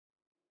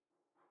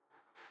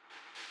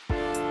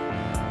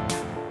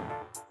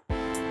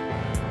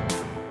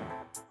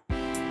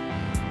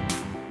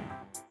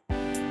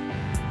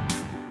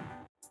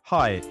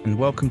Hi, and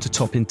welcome to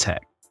Top in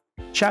Tech.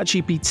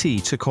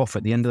 ChatGPT took off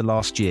at the end of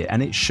last year,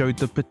 and it showed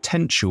the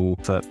potential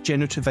for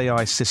generative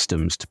AI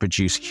systems to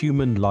produce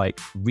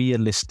human-like,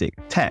 realistic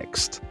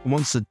text. And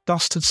once the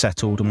dust had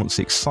settled and once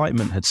the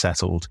excitement had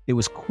settled, it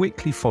was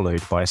quickly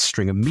followed by a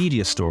string of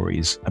media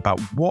stories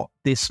about what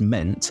this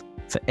meant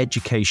for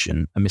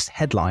education amidst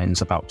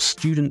headlines about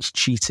students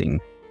cheating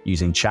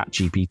using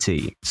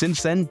ChatGPT.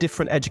 Since then,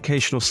 different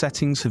educational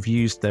settings have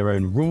used their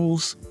own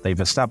rules,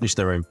 they've established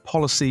their own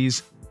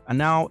policies, and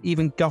now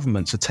even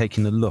governments are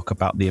taking a look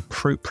about the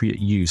appropriate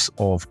use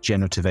of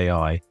generative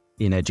AI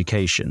in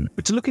education.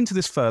 But to look into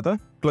this further,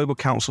 Global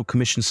Council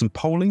commissioned some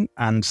polling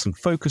and some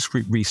focus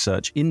group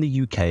research in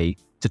the UK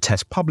to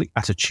test public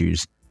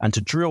attitudes and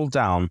to drill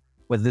down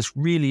whether this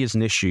really is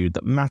an issue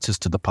that matters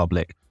to the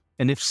public,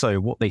 and if so,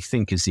 what they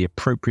think is the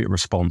appropriate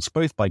response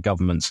both by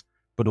governments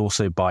but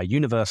also by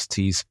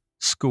universities,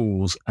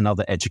 schools, and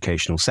other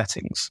educational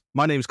settings.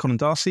 My name is Colin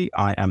Darcy.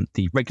 I am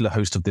the regular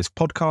host of this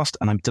podcast,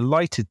 and I'm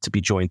delighted to be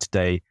joined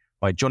today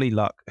by Johnny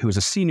Luck, who is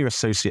a senior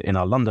associate in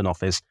our London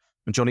office.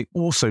 And Johnny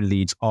also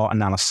leads our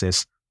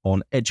analysis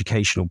on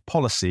educational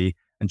policy.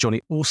 And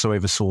Johnny also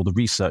oversaw the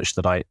research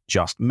that I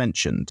just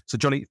mentioned. So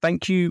Johnny,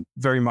 thank you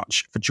very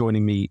much for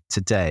joining me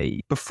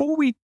today. Before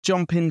we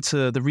jump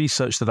into the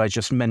research that I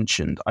just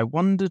mentioned, I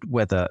wondered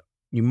whether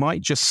you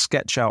might just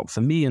sketch out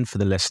for me and for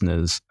the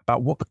listeners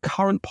about what the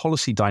current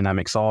policy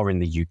dynamics are in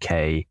the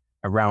UK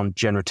around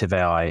generative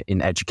AI in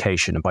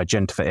education. And by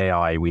generative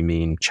AI, we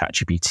mean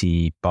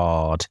ChatGPT,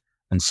 Bard,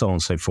 and so on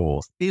and so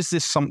forth. Is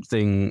this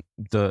something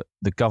that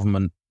the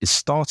government is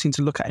starting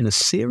to look at in a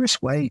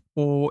serious way?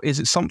 Or is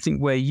it something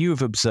where you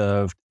have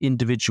observed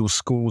individual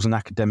schools and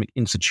academic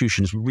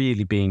institutions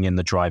really being in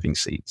the driving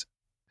seat?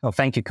 Well,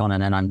 thank you,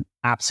 Conan. And I'm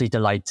absolutely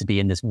delighted to be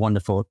in this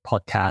wonderful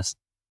podcast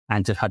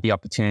and to have had the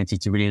opportunity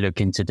to really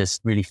look into this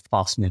really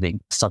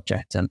fast-moving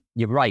subject. And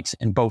you're right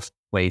in both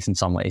ways, in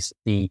some ways.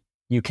 The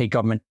UK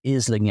government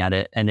is looking at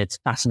it, and it's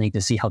fascinating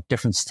to see how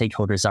different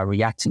stakeholders are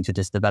reacting to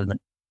this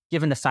development,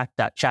 given the fact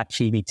that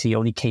ChatGPT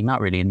only came out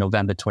really in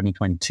November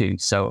 2022.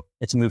 So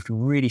it's moved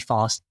really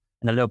fast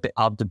and a little bit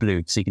out of the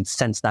blue. So you can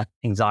sense that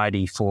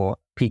anxiety for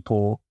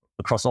people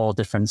across all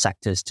different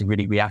sectors to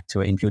really react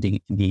to it, including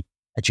in the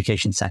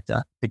education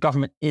sector. The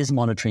government is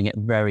monitoring it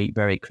very,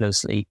 very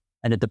closely.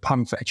 And the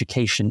Department for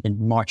Education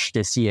in March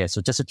this year, so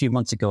just a few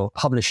months ago,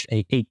 published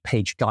a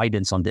 8-page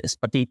guidance on this.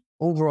 But the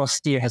overall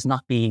steer has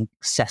not been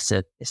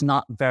excessive. It's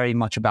not very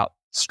much about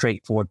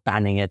straightforward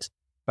banning it,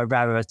 but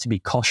rather to be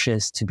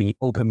cautious, to be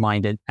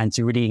open-minded, and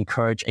to really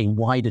encourage a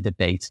wider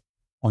debate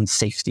on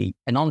safety.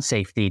 And on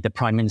safety, the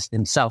Prime Minister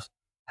himself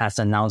has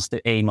announced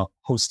the aim of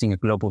hosting a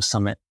global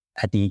summit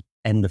at the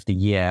end of the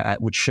year,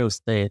 which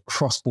shows the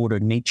cross-border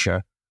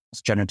nature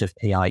generative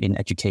AI in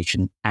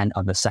education and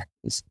other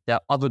sectors. There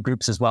are other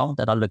groups as well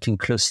that are looking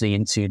closely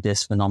into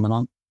this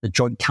phenomenon. The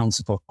Joint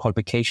Council for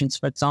Qualifications,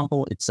 for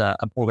example, it's an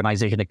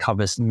organization that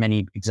covers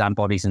many exam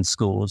bodies and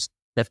schools.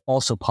 They've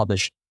also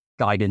published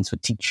guidance for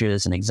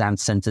teachers and exam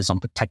centers on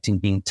protecting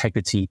the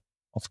integrity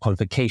of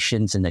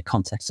qualifications in the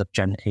context of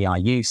Gen AI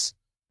use.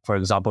 For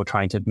example,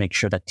 trying to make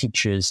sure that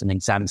teachers and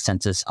exam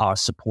centers are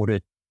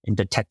supported in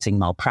detecting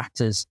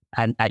malpractice.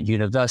 And at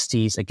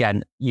universities,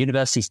 again,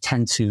 universities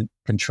tend to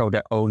control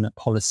their own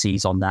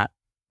policies on that.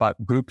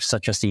 But groups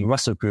such as the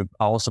Russell Group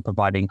are also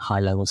providing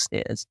high-level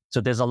steers.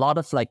 So there's a lot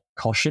of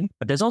caution,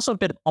 but there's also a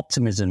bit of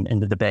optimism in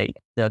the debate,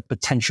 the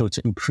potential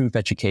to improve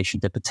education,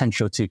 the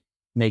potential to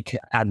make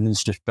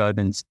administrative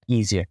burdens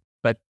easier.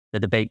 But the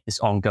debate is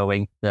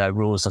ongoing. The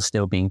rules are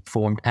still being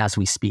formed as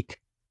we speak.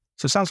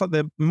 So it sounds like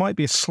there might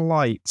be a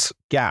slight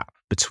gap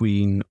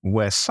between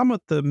where some of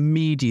the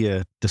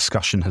media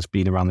discussion has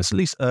been around this, at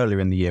least earlier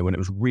in the year when it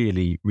was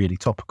really, really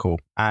topical,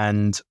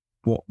 and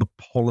what the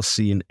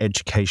policy and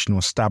educational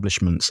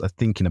establishments are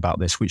thinking about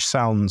this, which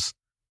sounds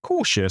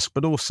cautious,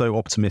 but also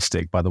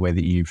optimistic by the way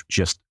that you've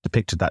just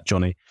depicted that,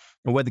 Johnny.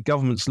 And where the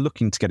government's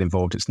looking to get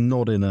involved, it's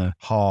not in a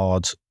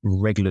hard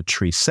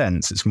regulatory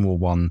sense. It's more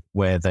one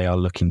where they are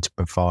looking to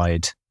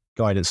provide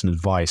guidance and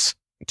advice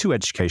to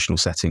educational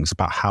settings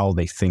about how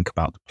they think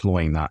about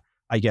deploying that,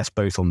 I guess,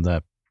 both on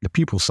the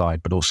pupil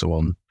side, but also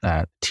on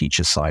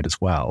teacher side as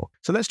well.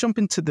 So let's jump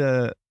into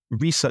the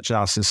research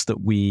analysis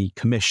that we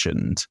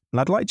commissioned.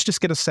 And I'd like to just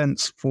get a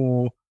sense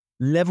for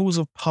levels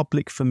of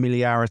public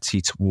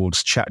familiarity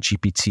towards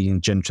ChatGPT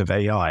and generative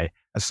AI.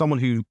 As someone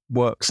who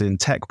works in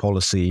tech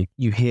policy,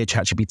 you hear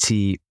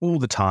ChatGPT all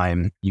the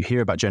time. You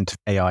hear about generative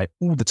AI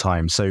all the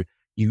time. So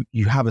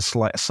you have a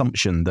slight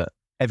assumption that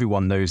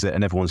everyone knows it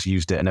and everyone's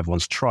used it and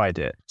everyone's tried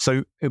it. So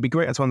it would be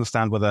great to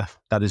understand whether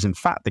that is in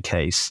fact the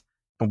case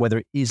and whether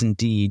it is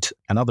indeed,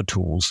 and other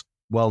tools,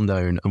 well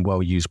known and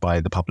well used by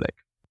the public.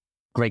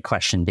 Great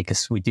question,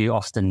 because we do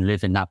often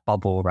live in that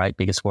bubble, right?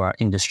 Because we're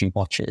industry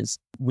watchers.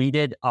 We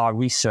did our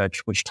research,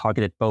 which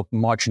targeted both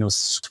marginal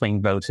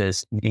swing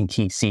voters in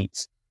key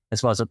seats,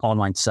 as well as an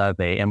online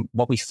survey. And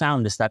what we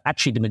found is that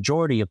actually the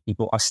majority of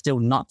people are still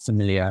not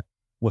familiar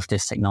with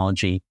this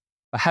technology.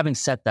 But having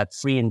said that,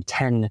 3 in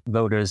 10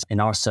 voters in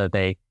our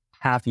survey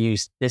have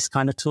used this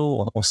kind of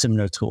tool or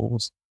similar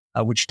tools.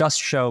 which does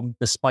show,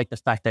 despite the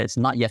fact that it's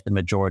not yet the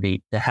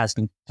majority, there has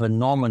been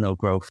phenomenal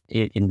growth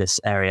in this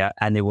area,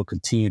 and it will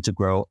continue to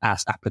grow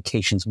as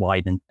applications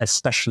widen,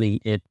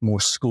 especially if more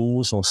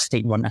schools or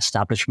state-run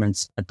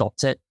establishments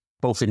adopt it,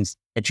 both in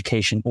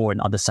education or in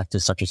other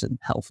sectors such as in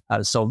health.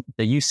 So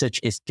the usage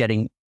is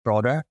getting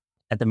broader.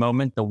 At the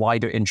moment, the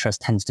wider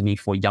interest tends to be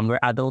for younger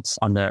adults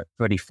under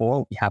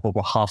 34. We have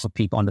over half of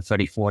people under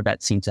 34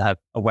 that seem to have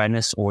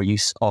awareness or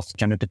use of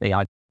generative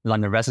AI.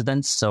 London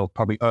residents, so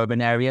probably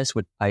urban areas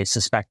would, I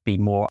suspect, be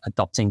more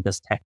adopting this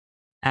tech.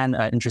 And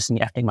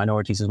interestingly, ethnic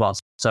minorities as well.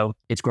 So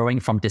it's growing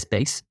from this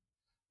base.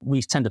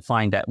 We tend to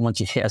find that once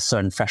you hit a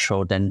certain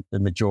threshold, then the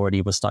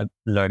majority will start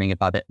learning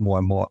about it more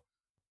and more.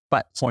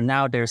 But for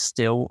now, there's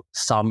still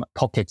some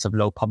pockets of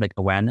low public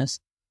awareness.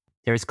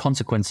 There is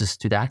consequences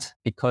to that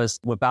because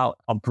without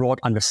a broad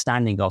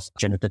understanding of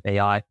generative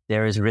AI,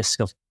 there is risk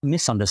of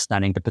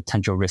misunderstanding the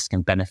potential risk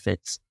and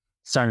benefits.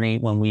 Certainly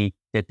when we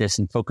did this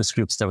in focus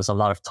groups, there was a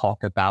lot of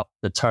talk about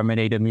the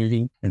Terminator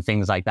movie and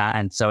things like that.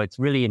 And so it's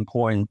really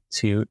important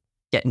to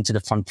get into the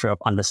frontier of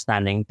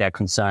understanding their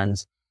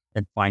concerns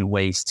and find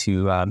ways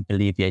to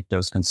alleviate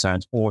those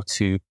concerns or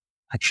to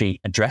actually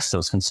address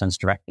those concerns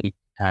directly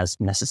as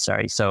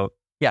necessary. So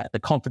yeah, the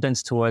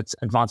confidence towards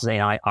advanced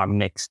AI are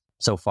mixed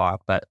so far,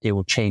 but it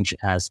will change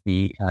as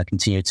we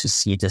continue to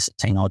see this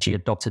technology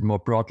adopted more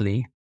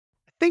broadly.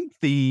 I think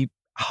the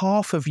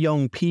half of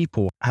young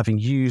people having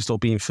used or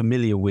being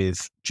familiar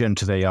with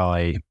generative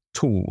AI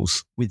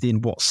tools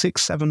within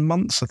 6-7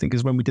 months, I think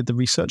is when we did the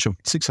research of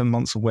 6-7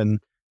 months of when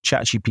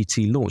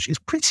ChatGPT launched, is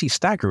pretty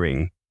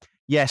staggering.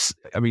 Yes,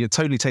 I mean, I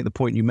totally take the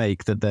point you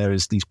make that there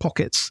is these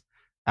pockets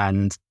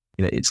and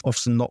it's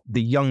often not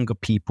the younger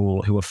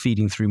people who are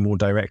feeding through more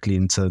directly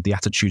into the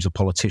attitudes of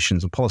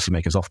politicians and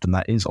policymakers. Often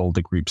that is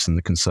older groups and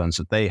the concerns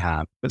that they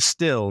have. But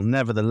still,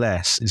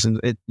 nevertheless,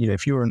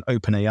 if you're an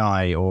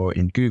OpenAI or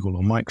in Google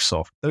or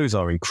Microsoft, those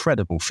are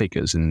incredible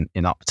figures in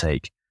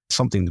uptake.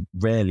 Something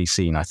rarely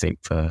seen, I think,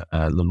 for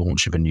the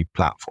launch of a new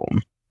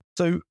platform.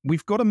 So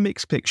we've got a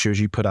mixed picture, as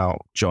you put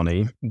out,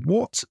 Johnny.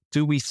 What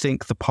do we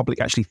think the public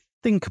actually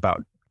think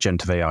about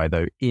generative AI,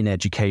 though, in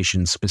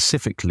education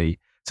specifically?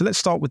 So let's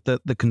start with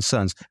the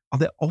concerns. Are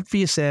there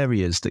obvious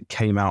areas that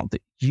came out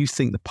that you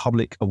think the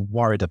public are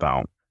worried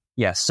about?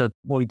 Yes. So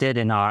what we did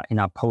in our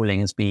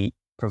polling is we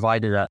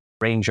provided a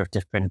range of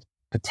different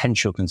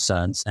potential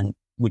concerns, and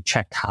we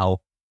checked how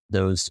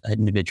those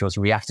individuals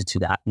reacted to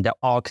that. And there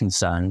are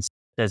concerns.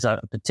 There's a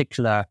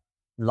particular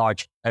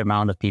large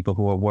amount of people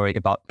who are worried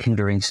about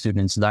hindering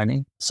students'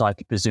 learning. So I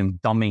could presume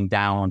dumbing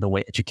down on the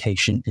way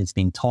education is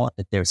being taught,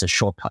 that there's a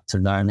shortcut to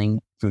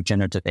learning through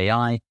generative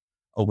AI.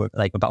 Over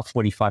about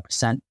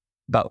 45%,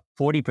 about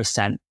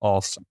 40%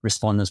 of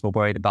respondents were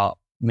worried about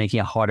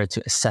making it harder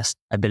to assess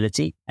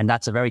ability. And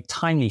that's a very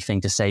timely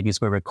thing to say because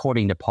we're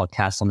recording the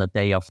podcast on the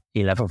day of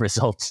A-level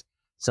results.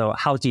 So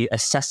how do you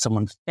assess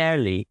someone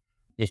fairly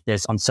if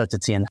there's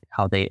uncertainty in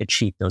how they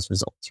achieve those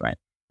results, right?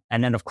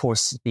 And then, of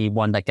course, the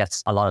one that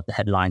gets a lot of the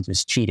headlines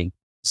is cheating.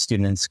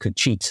 Students could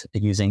cheat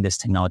using this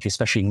technology,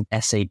 especially in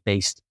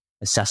essay-based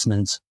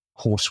assessments,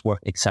 coursework,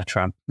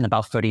 etc. And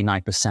about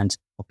 39%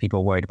 of people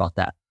are worried about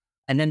that.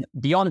 And then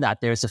beyond that,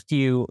 there's a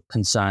few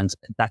concerns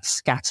that's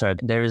scattered.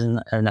 There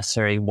isn't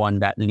necessarily one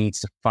that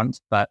leads to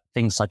front, but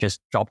things such as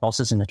job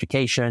losses in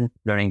education,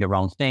 learning the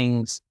wrong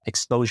things,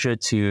 exposure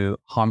to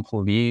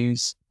harmful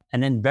views,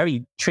 and then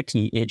very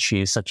tricky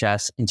issues such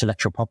as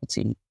intellectual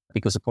property.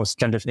 Because of course,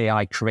 generative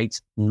AI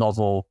creates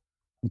novel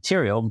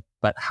material,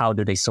 but how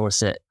do they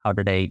source it? How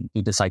do they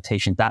do the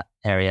citation? That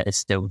area is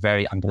still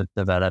very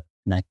underdeveloped,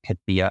 and that could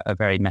be a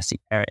very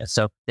messy area.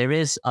 So there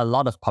is a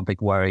lot of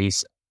public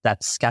worries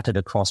that's scattered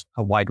across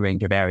a wide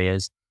range of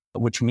areas,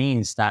 which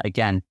means that,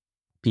 again,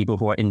 people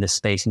who are in this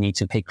space need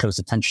to pay close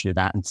attention to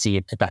that and see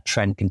if that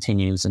trend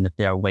continues and if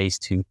there are ways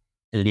to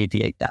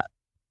alleviate that.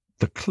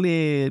 The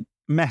clear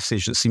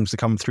message that seems to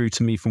come through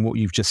to me from what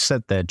you've just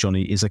said there,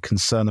 Johnny, is a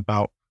concern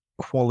about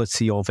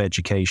quality of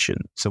education.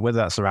 So whether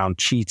that's around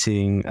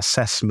cheating,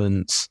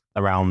 assessments,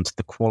 around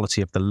the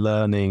quality of the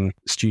learning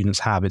students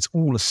have, it's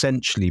all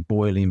essentially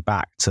boiling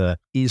back to,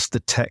 is the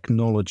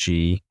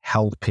technology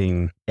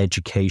helping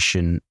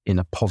education in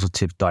a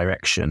positive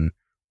direction,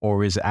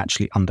 or is it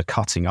actually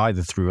undercutting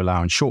either through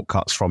allowing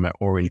shortcuts from it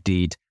or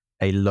indeed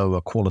a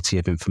lower quality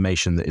of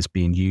information that is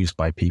being used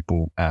by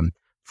people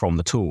from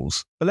the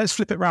tools? But let's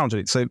flip it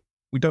around. So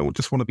we don't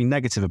just want to be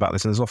negative about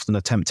this. And there's often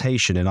a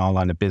temptation in our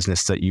line of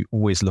business that you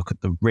always look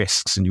at the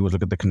risks and you always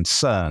look at the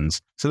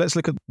concerns. So let's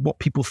look at what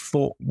people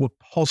thought were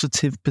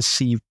positive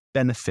perceived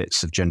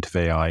benefits of generative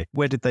AI.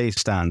 Where did they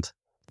stand?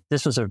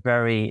 This was a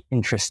very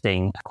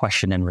interesting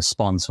question and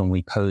response when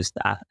we posed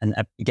that. And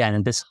again,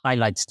 and this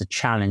highlights the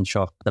challenge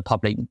of the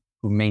public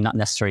who may not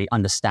necessarily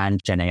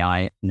understand Gen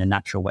AI in a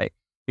natural way.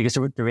 Because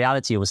the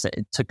reality was that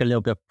it took a little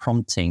bit of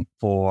prompting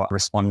for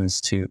respondents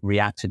to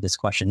react to this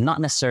question,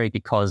 not necessarily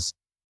because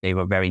they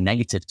were very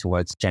negative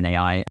towards Gen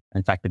AI.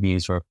 In fact, the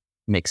views were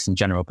mixed in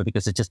general, but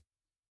because it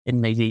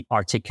maybe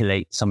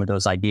articulate some of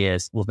those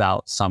ideas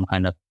without some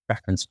kind of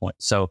reference point.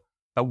 So,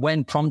 but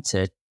when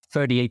prompted,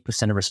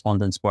 38% of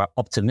respondents were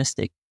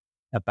optimistic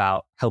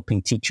about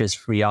helping teachers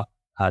free up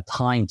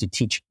time to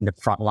teach in the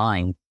front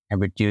line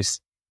and reduce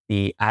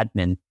the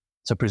admin.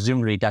 So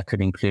presumably that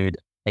could include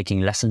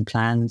making lesson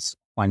plans,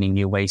 finding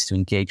new ways to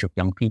engage with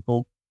young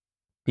people.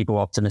 People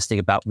are optimistic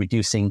about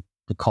reducing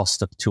the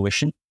cost of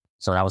tuition.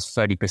 So that was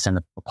 30%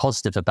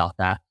 positive about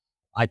that.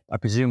 I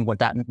presume what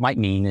that might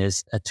mean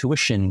is a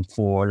tuition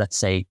for, let's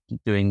say,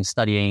 doing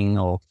studying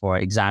or for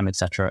exam,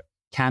 etc.,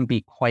 can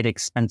be quite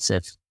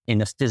expensive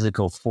in a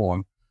physical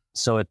form.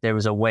 So if there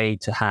was a way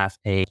to have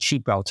a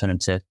cheaper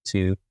alternative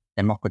to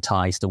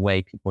democratize the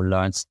way people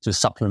learn to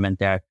supplement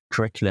their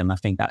curriculum, I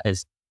think that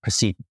is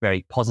perceived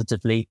very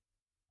positively.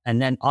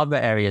 And then other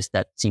areas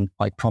that seem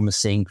quite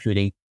promising,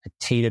 including a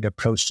tailored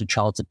approach to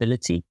child's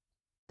ability.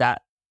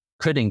 That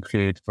could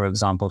include, for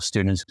example,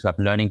 students who have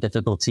learning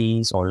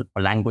difficulties or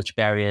language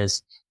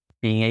barriers.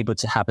 Being able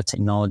to have a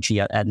technology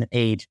at an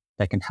aid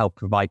that can help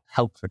provide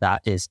help for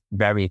that is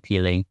very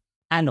appealing.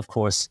 And of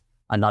course,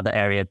 another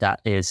area that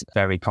is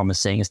very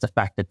promising is the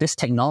fact that this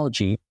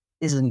technology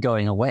isn't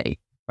going away,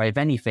 right? If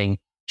anything,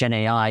 Gen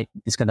AI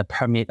is going to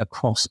permeate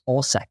across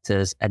all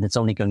sectors and it's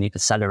only going to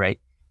accelerate.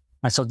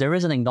 And so there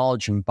is an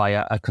acknowledgement by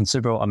a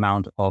considerable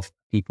amount of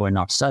people in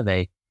our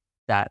survey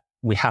that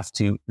we have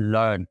to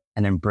learn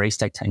and embrace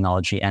that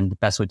technology. And the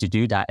best way to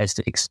do that is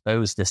to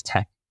expose this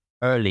tech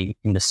early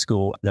in the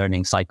school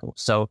learning cycle.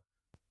 So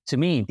to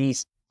me,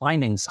 these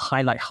findings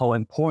highlight how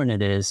important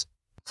it is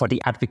for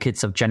the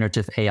advocates of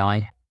generative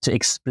AI to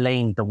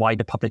explain the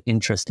wider public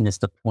interest in its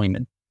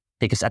deployment.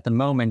 Because at the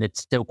moment,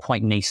 it's still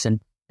quite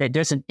nascent.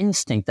 There's an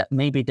instinct that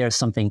maybe there's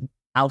something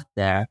out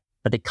there,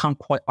 but they can't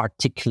quite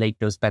articulate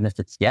those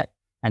benefits yet.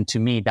 And to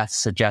me, that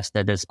suggests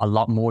that there's a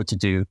lot more to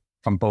do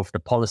from both the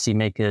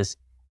policymakers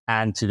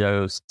and to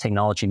those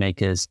technology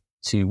makers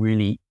to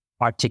really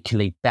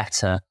articulate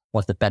better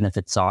what the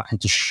benefits are and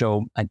to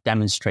show and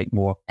demonstrate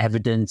more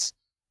evidence,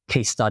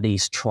 case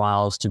studies,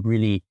 trials to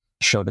really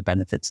show the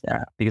benefits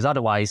there. Because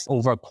otherwise,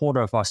 over a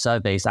quarter of our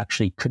surveys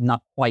actually could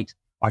not quite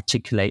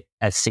articulate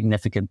a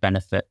significant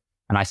benefit.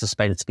 And I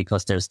suspect it's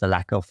because there's the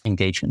lack of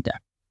engagement there.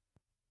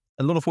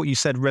 A lot of what you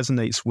said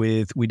resonates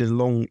with, we did a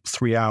long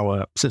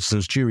 3-hour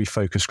citizens jury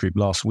focus group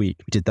last week.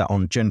 We did that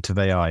on generative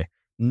AI,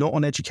 not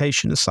on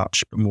education as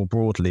such, but more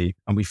broadly.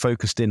 And we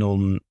focused in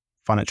on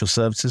financial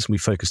services. We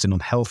focused in on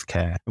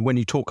healthcare. And when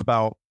you talk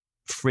about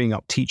freeing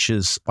up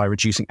teachers by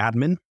reducing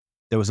admin,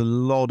 there was a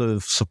lot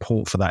of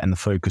support for that in the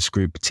focus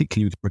group,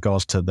 particularly with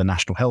regards to the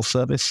National Health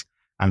Service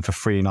and for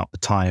freeing up the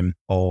time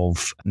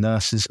of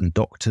nurses and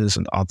doctors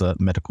and other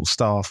medical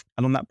staff.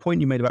 And on that point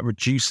you made about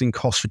reducing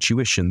costs for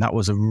tuition, that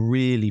was a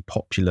really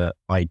popular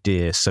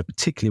idea. So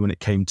particularly when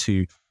it came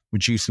to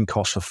reducing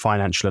costs for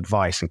financial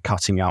advice and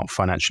cutting out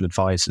financial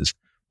advisors,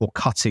 or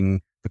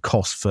cutting the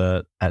cost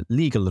for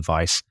legal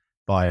advice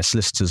by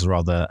solicitors or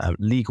other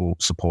legal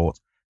support,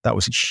 that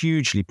was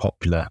hugely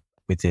popular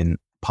within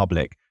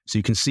public. So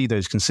you can see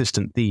those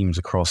consistent themes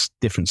across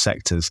different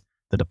sectors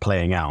that are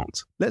playing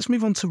out. Let's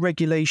move on to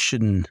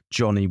regulation,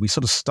 Johnny. We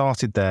sort of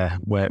started there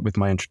with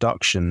my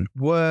introduction.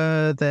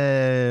 Were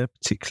there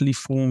particularly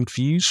formed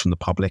views from the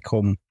public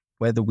on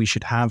whether we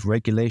should have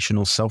regulation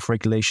or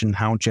self-regulation,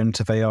 how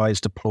generative AI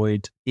is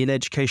deployed in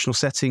educational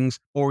settings,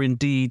 or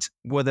indeed,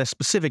 were there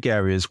specific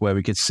areas where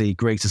we could see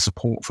greater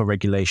support for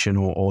regulation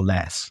or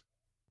less?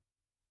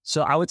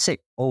 So I would say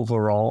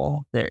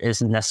overall, there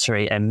isn't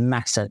necessarily a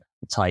massive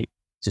appetite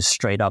to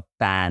straight up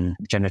ban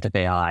generative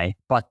AI,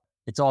 but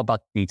it's all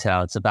about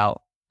detail. It's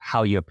about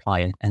how you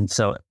apply it. And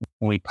so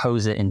when we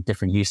pose it in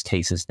different use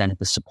cases, then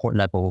the support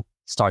level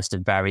starts to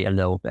vary a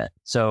little bit.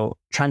 So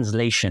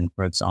translation,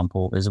 for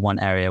example, is one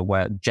area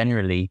where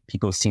generally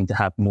people seem to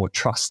have more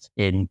trust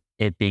in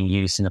it being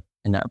used in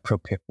an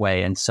appropriate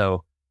way. And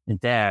so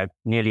there,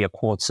 nearly a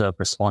quarter of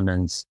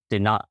respondents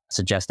did not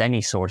suggest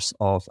any source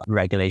of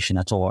regulation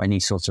at all, any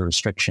sorts of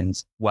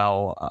restrictions.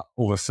 Well,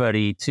 over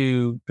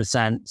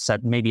 32%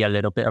 said maybe a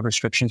little bit of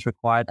restrictions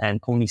required,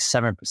 and only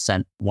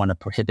 7% want to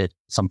prohibit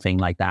something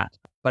like that.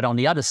 But on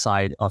the other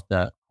side of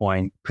the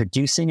coin,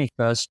 producing a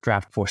first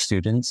draft for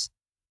students,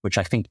 which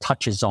I think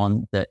touches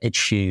on the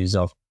issues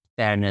of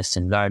fairness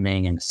in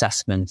learning and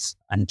assessments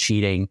and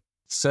cheating,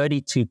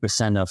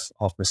 32%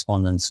 of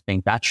respondents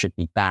think that should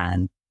be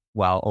banned,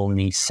 while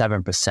only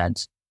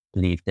 7%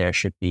 believe there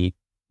should be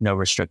no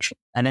restriction.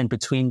 And then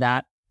between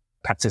that,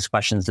 practice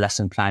questions,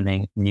 lesson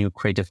planning, new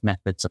creative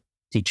methods of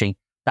teaching,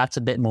 that's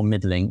a bit more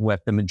middling, where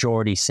the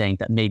majority is saying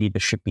that maybe there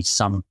should be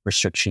some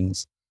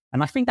restrictions.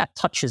 And I think that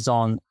touches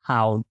on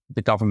how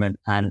the government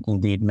and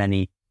indeed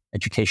many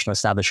educational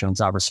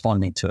establishments are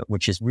responding to it,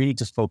 which is really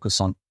to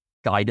focus on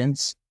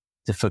guidance,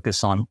 to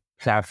focus on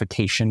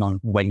clarification on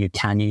when you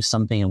can use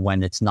something and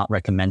when it's not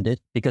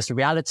recommended. Because the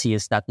reality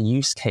is that the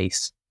use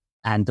case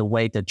and the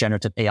way that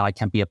generative AI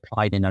can be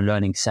applied in a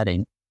learning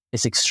setting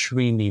is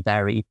extremely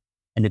varied,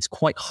 and it's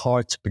quite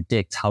hard to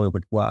predict how it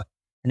would work.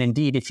 And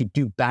indeed, if you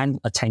do ban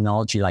a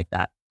technology like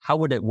that, how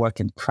would it work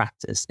in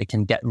practice? It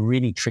can get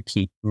really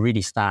tricky,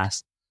 really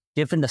fast,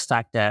 given the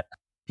fact that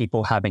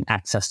people having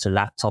access to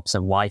laptops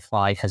and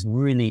Wi-Fi has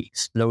really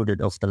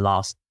exploded over the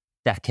last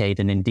decade.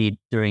 And indeed,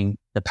 during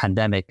the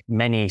pandemic,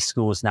 many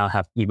schools now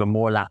have even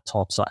more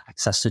laptops or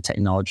access to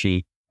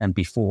technology than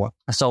before.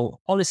 So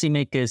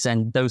policymakers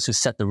and those who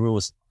set the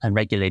rules and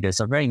regulators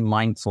are very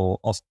mindful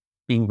of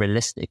being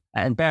realistic.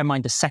 And bear in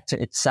mind, the sector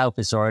itself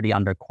is already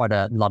under quite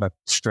a lot of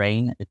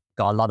strain. It's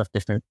got a lot of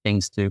different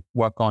things to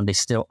work on. They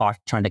still are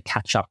trying to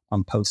catch up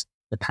on post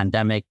the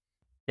pandemic.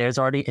 There's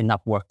already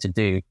enough work to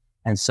do.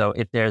 And so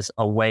if there's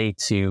a way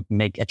to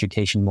make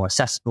education more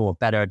accessible or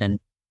better, then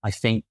I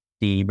think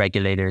the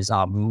regulators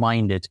are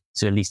minded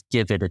to at least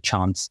give it a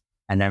chance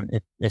and then,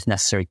 if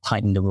necessary,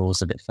 tighten the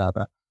rules a bit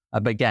further.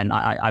 But again,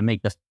 I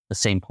make the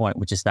same point,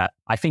 which is that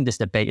I think this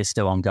debate is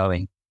still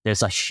ongoing.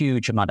 There's a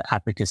huge amount of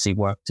advocacy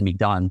work to be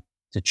done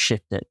to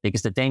shift it,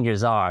 because the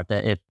dangers are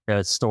that if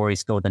the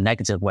stories go the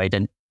negative way,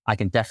 then I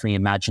can definitely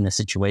imagine a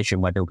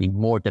situation where there'll be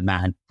more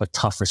demand for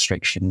tough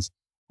restrictions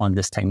on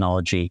this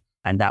technology.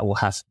 And that will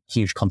have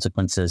huge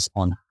consequences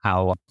on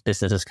how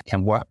businesses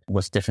can work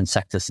with different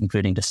sectors,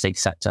 including the state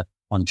sector,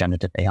 on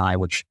generative AI,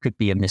 which could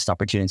be a missed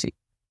opportunity.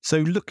 So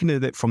looking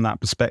at it from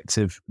that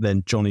perspective,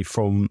 then, Johnny,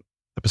 from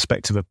the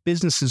perspective of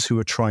businesses who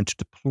are trying to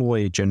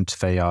deploy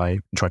generative AI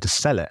and try to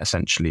sell it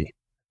essentially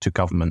to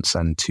governments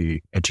and to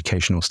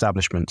educational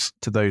establishments,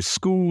 to those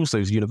schools,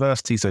 those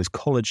universities, those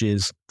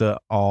colleges that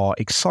are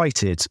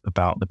excited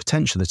about the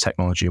potential of the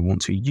technology and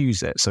want to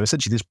use it. So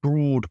essentially this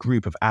broad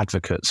group of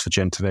advocates for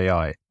generative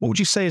AI. What would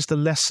you say is the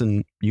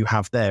lesson you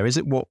have there? Is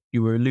it what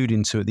you were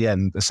alluding to at the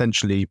end,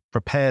 essentially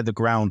prepare the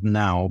ground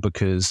now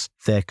because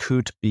there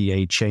could be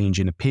a change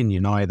in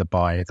opinion either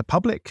by the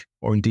public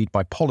or indeed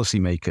by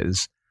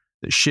policymakers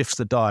that shifts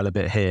the dial a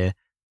bit here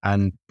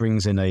and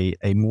brings in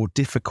a more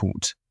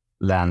difficult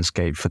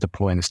landscape for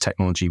deploying this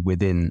technology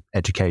within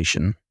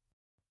education?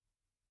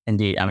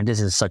 Indeed. I mean, this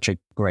is such a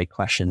great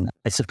question.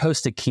 I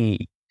suppose the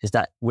key is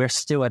that we're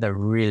still at the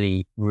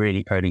really,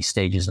 really early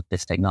stages of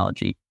this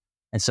technology.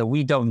 And so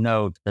we don't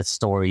know the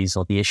stories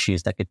or the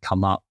issues that could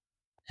come up.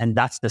 And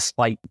that's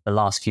despite the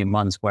last few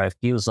months where it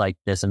feels like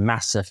there's a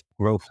massive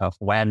growth of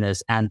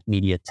awareness and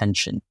media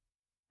attention.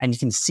 And you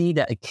can see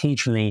that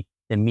occasionally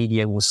the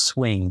media will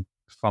swing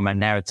from a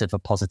narrative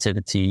of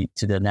positivity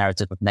to the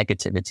narrative of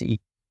negativity.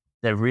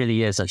 There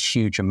really is a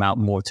huge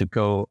amount more to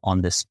go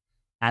on this.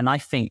 And I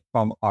think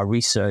from our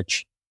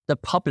research, the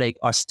public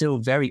are still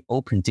very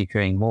open to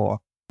hearing more.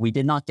 We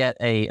did not get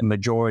a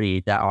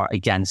majority that are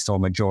against or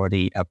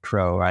majority are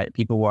pro, right?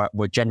 People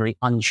were generally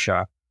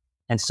unsure.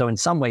 And so in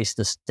some ways,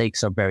 the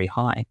stakes are very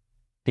high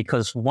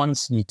because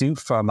once you do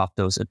firm up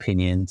those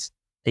opinions,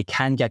 it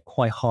can get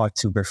quite hard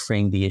to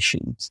reframe the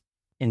issues.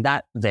 In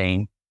that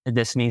vein,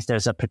 this means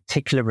there's a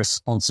particular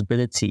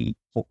responsibility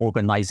for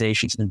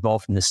organizations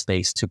involved in this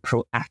space to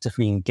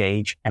proactively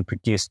engage and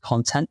produce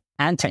content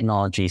and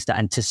technologies that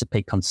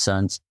anticipate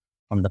concerns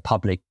from the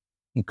public,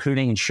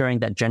 including ensuring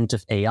that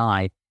generative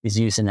AI is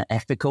used in an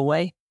ethical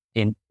way,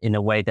 in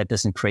a way that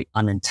doesn't create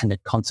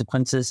unintended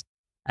consequences.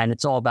 And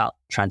it's all about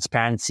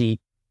transparency,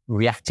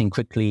 reacting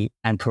quickly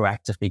and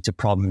proactively to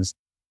problems,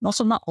 and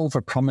also not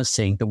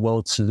overpromising the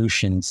world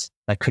solutions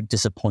that could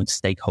disappoint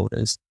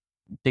stakeholders.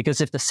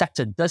 Because if the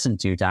sector doesn't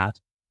do that,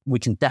 we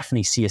can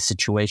definitely see a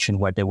situation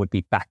where there would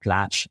be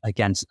backlash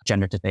against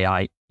generative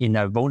AI in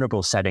a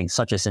vulnerable setting,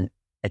 such as in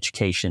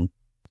education.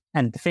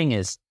 And the thing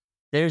is,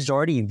 there's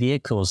already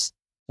vehicles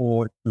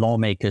for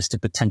lawmakers to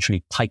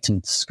potentially tighten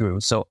the screw.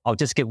 So I'll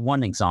just give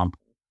one example,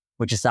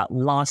 which is that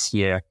last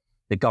year,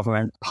 the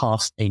government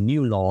passed a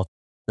new law,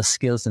 the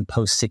Skills in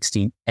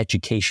Post-16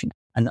 Education.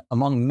 And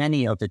among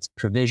many of its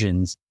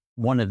provisions,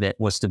 one of it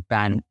was to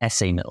ban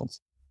essay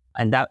mills.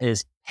 And that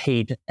is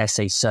paid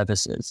essay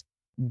services.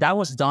 That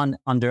was done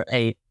under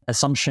a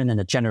assumption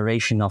and a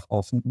generation of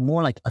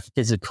more like a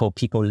physical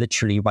people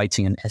literally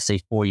writing an essay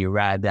for you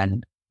rather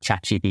than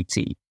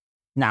ChatGPT.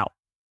 Now,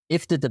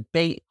 if the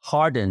debate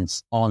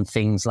hardens on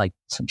things like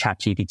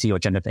ChatGPT or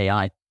generative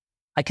AI,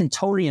 I can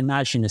totally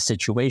imagine a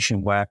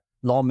situation where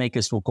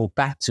lawmakers will go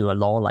back to a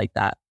law like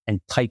that and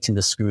tighten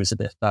the screws a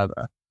bit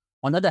further.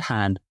 On the other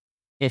hand,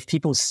 if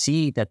people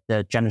see that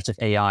the generative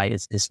AI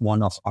is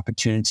one of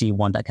opportunity,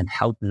 one that can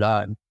help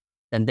learn,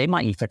 then they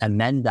might even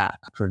amend that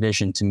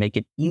provision to make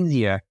it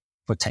easier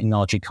for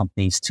technology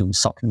companies to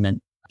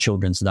supplement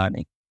children's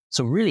learning.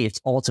 So really, it's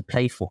all to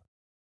play for.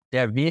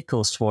 There are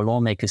vehicles for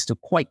lawmakers to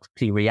quite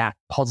quickly react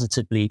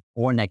positively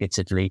or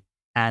negatively.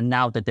 And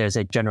now that there's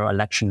a general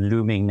election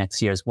looming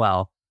next year as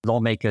well,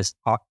 lawmakers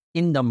are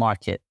in the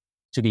market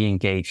to be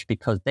engaged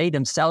because they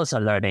themselves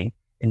are learning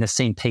in the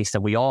same pace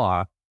that we all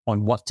are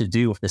on what to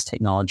do with this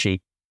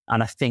technology.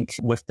 And I think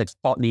with the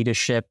thought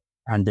leadership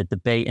and the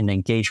debate and the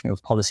engagement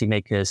with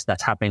policymakers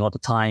that's happening all the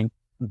time,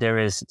 there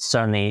is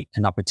certainly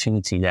an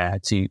opportunity there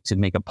to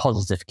make a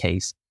positive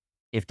case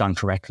if done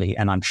correctly.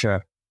 And I'm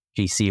sure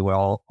GC, we're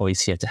all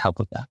always here to help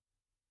with that.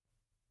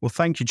 Well,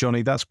 thank you,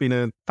 Johnny. That's been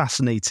a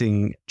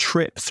fascinating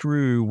trip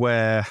through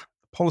where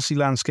the policy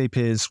landscape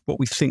is, what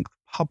we think the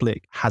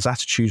public has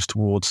attitudes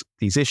towards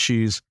these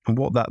issues, and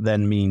what that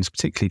then means,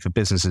 particularly for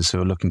businesses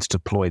who are looking to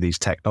deploy these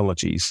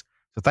technologies.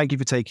 So thank you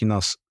for taking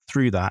us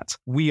through that.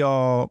 We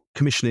are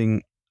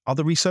commissioning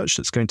other research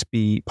that's going to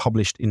be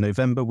published in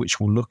November, which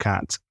will look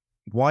at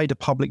wider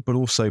public, but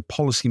also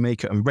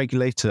policymaker and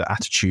regulator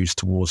attitudes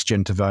towards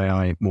generative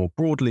AI more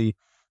broadly,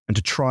 and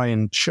to try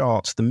and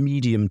chart the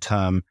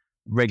medium-term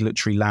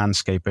regulatory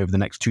landscape over the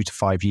next 2 to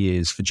 5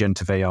 years for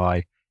generative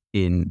AI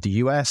in the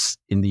US,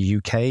 in the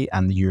UK,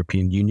 and the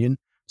European Union.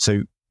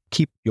 So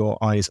keep your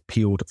eyes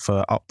peeled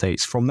for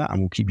updates from that, and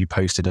we'll keep you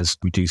posted as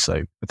we do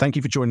so. But thank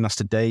you for joining us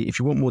today. If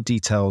you want more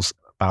details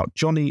about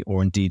Johnny,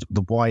 or indeed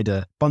the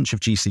wider bunch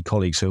of GC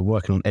colleagues who are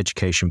working on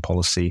education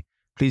policy,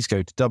 please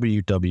go to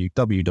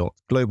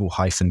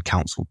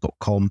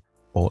www.global-council.com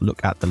or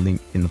look at the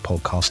link in the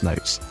podcast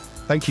notes.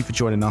 Thank you for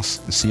joining us,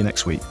 and see you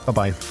next week.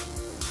 Bye-bye.